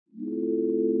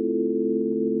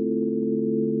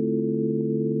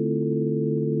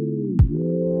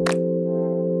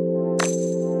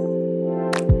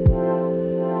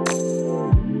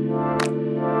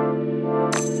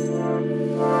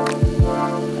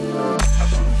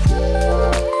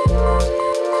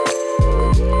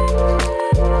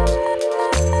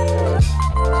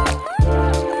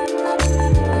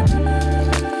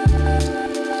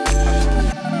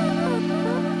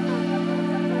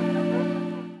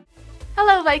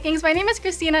Hello Vikings, my name is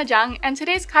Christina Jung, and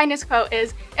today's kindness quote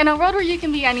is, "In a world where you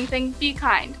can be anything, be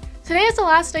kind." Today is the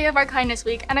last day of our kindness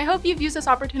week, and I hope you've used this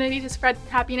opportunity to spread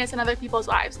happiness in other people's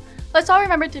lives. Let's all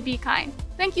remember to be kind.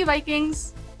 Thank you,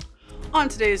 Vikings! On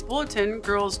today's bulletin,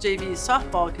 girls JV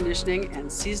softball conditioning and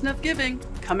season of giving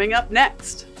coming up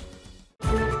next.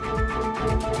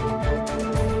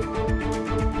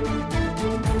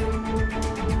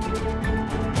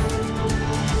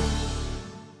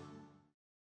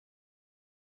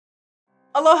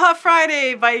 Aloha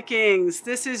Friday, Vikings!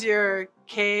 This is your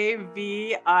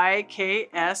KVIKS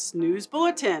News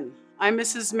Bulletin. I'm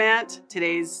Mrs. Mant.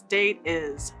 Today's date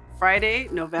is Friday,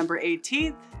 November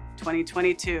 18th,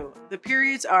 2022. The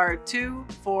periods are 2,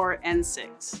 4, and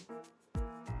 6.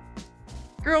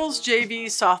 Girls JV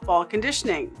softball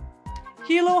conditioning.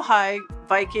 Hilo High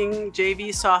Viking JV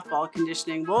softball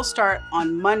conditioning will start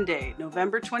on Monday,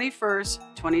 November 21st,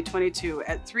 2022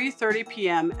 at 3:30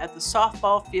 p.m. at the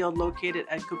softball field located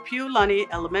at Kupiulani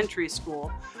Elementary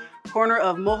School, corner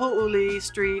of Moho'uli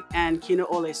Street and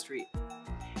Kino'ole Street.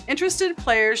 Interested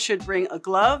players should bring a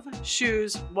glove,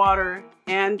 shoes, water,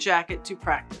 and jacket to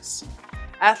practice.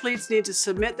 Athletes need to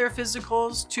submit their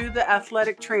physicals to the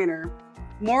athletic trainer.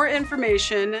 More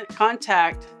information,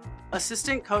 contact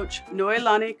Assistant Coach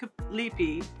Noelani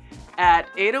Lipi at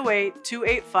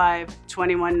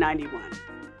 808-285-2191.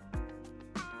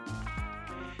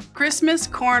 Christmas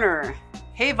Corner.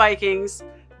 Hey Vikings,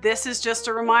 this is just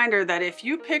a reminder that if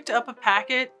you picked up a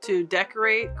packet to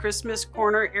decorate Christmas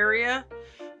Corner area,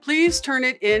 please turn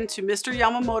it in to Mr.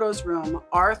 Yamamoto's room,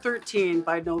 R13,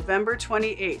 by November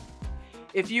 28th.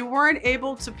 If you weren't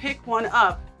able to pick one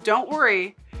up, don't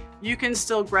worry, you can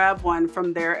still grab one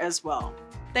from there as well.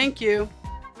 Thank you.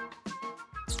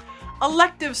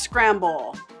 Elective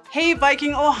Scramble. Hey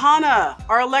Viking Ohana!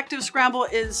 Our elective scramble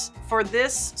is for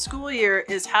this school year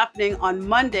is happening on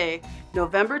Monday,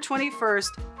 November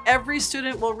 21st. Every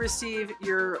student will receive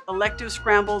your elective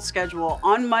scramble schedule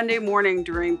on Monday morning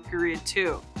during period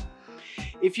 2.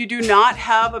 If you do not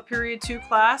have a period 2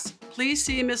 class, please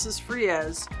see Mrs.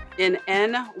 Frias in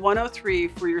N103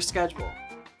 for your schedule.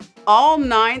 All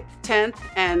 9th, 10th,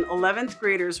 and 11th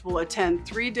graders will attend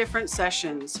 3 different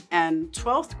sessions, and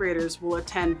 12th graders will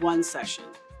attend 1 session.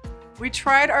 We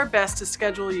tried our best to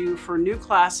schedule you for new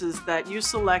classes that you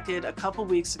selected a couple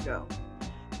weeks ago.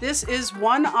 This is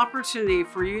one opportunity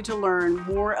for you to learn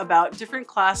more about different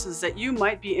classes that you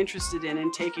might be interested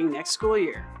in taking next school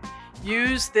year.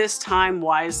 Use this time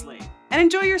wisely and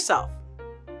enjoy yourself.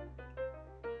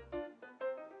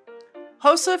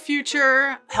 HOSA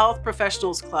Future Health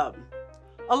Professionals Club.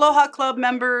 Aloha Club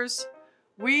members,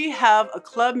 we have a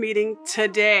club meeting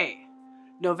today,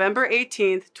 November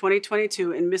 18th,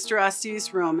 2022 in Mr.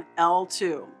 Asi's room,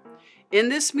 L2. In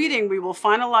this meeting, we will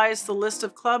finalize the list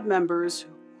of club members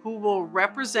who will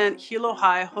represent Hilo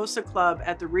High HOSA Club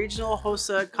at the Regional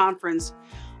HOSA Conference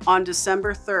on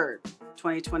December 3rd,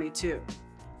 2022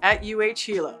 at UH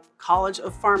Hilo, College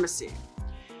of Pharmacy.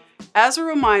 As a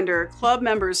reminder, club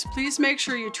members, please make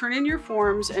sure you turn in your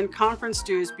forms and conference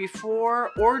dues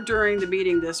before or during the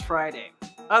meeting this Friday.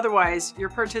 Otherwise, your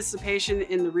participation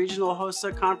in the Regional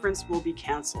HOSA Conference will be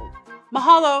canceled.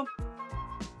 Mahalo!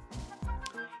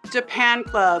 Japan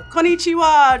Club.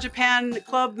 Konnichiwa, Japan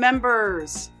Club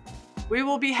members! We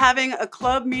will be having a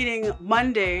club meeting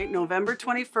Monday, November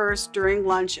 21st during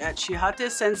lunch at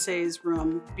Shihate Sensei's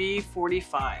room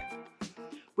B45.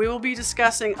 We will be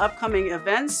discussing upcoming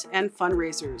events and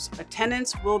fundraisers.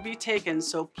 Attendance will be taken,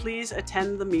 so please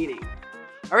attend the meeting.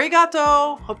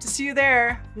 Arigato! Hope to see you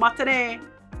there. Matane!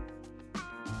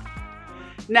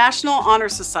 National Honor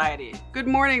Society. Good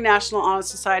morning, National Honor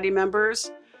Society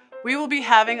members. We will be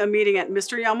having a meeting at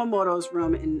Mr. Yamamoto's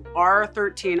room in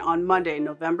R13 on Monday,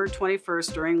 November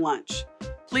 21st during lunch.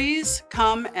 Please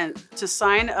come to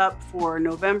sign up for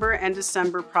November and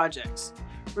December projects.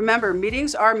 Remember,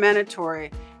 meetings are mandatory.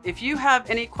 If you have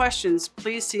any questions,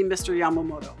 please see Mr.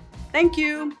 Yamamoto. Thank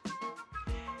you.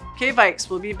 KVIKS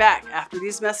will be back after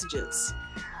these messages.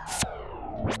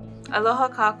 Aloha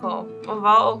kako,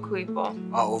 ovao o kuipo.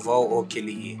 Ovao o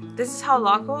kili'i. This is how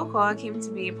La'Kuokoa came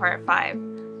to be, part 5.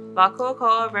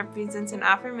 La'Kuokoa represents an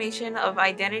affirmation of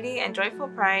identity and joyful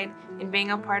pride in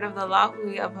being a part of the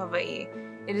La'hui of Hawaii.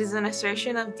 It is an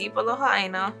assertion of deep aloha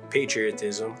aina,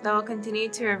 patriotism, that will continue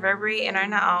to reverberate in our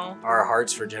na'au, our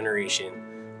hearts for generation.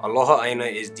 Aloha aina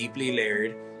is deeply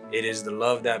layered. It is the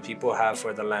love that people have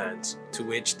for the lands, to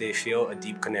which they feel a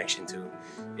deep connection to.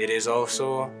 It is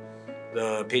also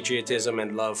the patriotism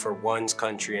and love for one's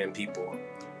country and people.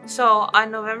 So,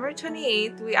 on November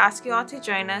 28th, we ask you all to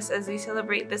join us as we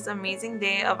celebrate this amazing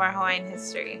day of our Hawaiian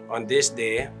history. On this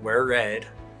day, wear red,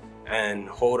 and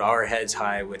hold our heads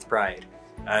high with pride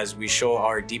as we show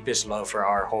our deepest love for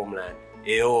our homeland.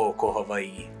 Eo ko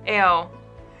Hawaii. Eo.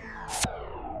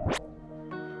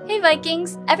 Hey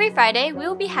Vikings! Every Friday, we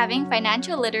will be having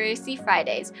Financial Literacy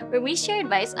Fridays, where we share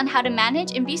advice on how to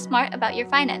manage and be smart about your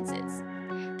finances.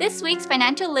 This week's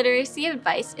financial literacy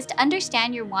advice is to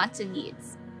understand your wants and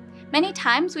needs. Many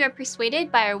times, we are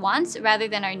persuaded by our wants rather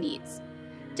than our needs.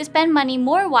 To spend money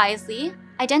more wisely,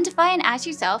 identify and ask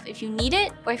yourself if you need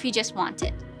it or if you just want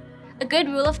it. A good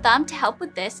rule of thumb to help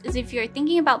with this is if you are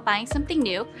thinking about buying something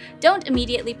new, don't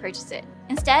immediately purchase it.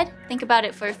 Instead, think about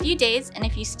it for a few days, and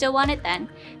if you still want it then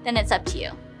it's up to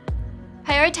you.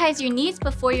 Prioritize your needs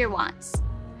before your wants.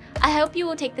 I hope you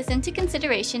will take this into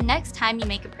consideration next time you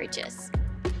make a purchase.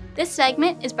 This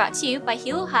segment is brought to you by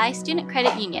Hilo High Student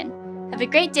Credit Union. Have a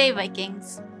great day,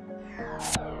 Vikings!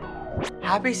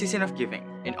 Happy Season of Giving!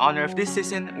 In honor of this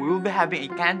season, we will be having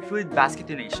a canned food basket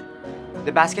donation.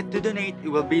 The basket to donate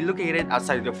will be located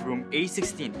outside of room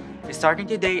A16, starting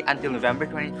today until November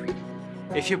 23.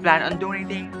 If you plan on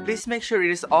donating, please make sure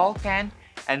it is all canned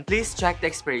and please check the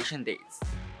expiration dates.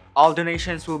 All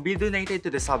donations will be donated to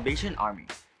the Salvation Army.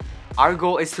 Our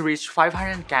goal is to reach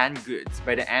 500 canned goods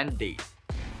by the end date.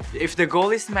 If the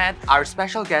goal is met, our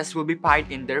special guests will be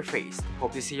pied in their face.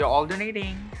 Hope to see you all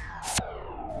donating!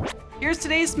 Here's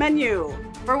today's menu.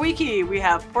 For wiki, we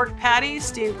have pork patty,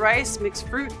 steamed rice, mixed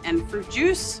fruit, and fruit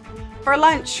juice. For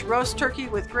lunch, roast turkey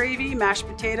with gravy, mashed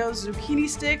potatoes, zucchini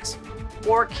sticks,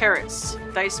 or carrots,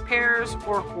 diced pears,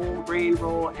 or whole grain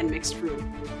roll and mixed fruit.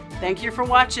 Thank you for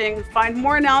watching. Find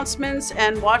more announcements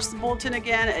and watch the bulletin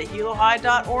again at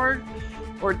hilohigh.org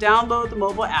or download the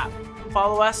mobile app.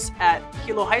 Follow us at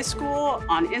Hilo High School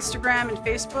on Instagram and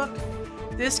Facebook.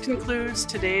 This concludes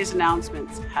today's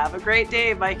announcements. Have a great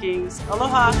day, Vikings.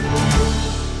 Aloha!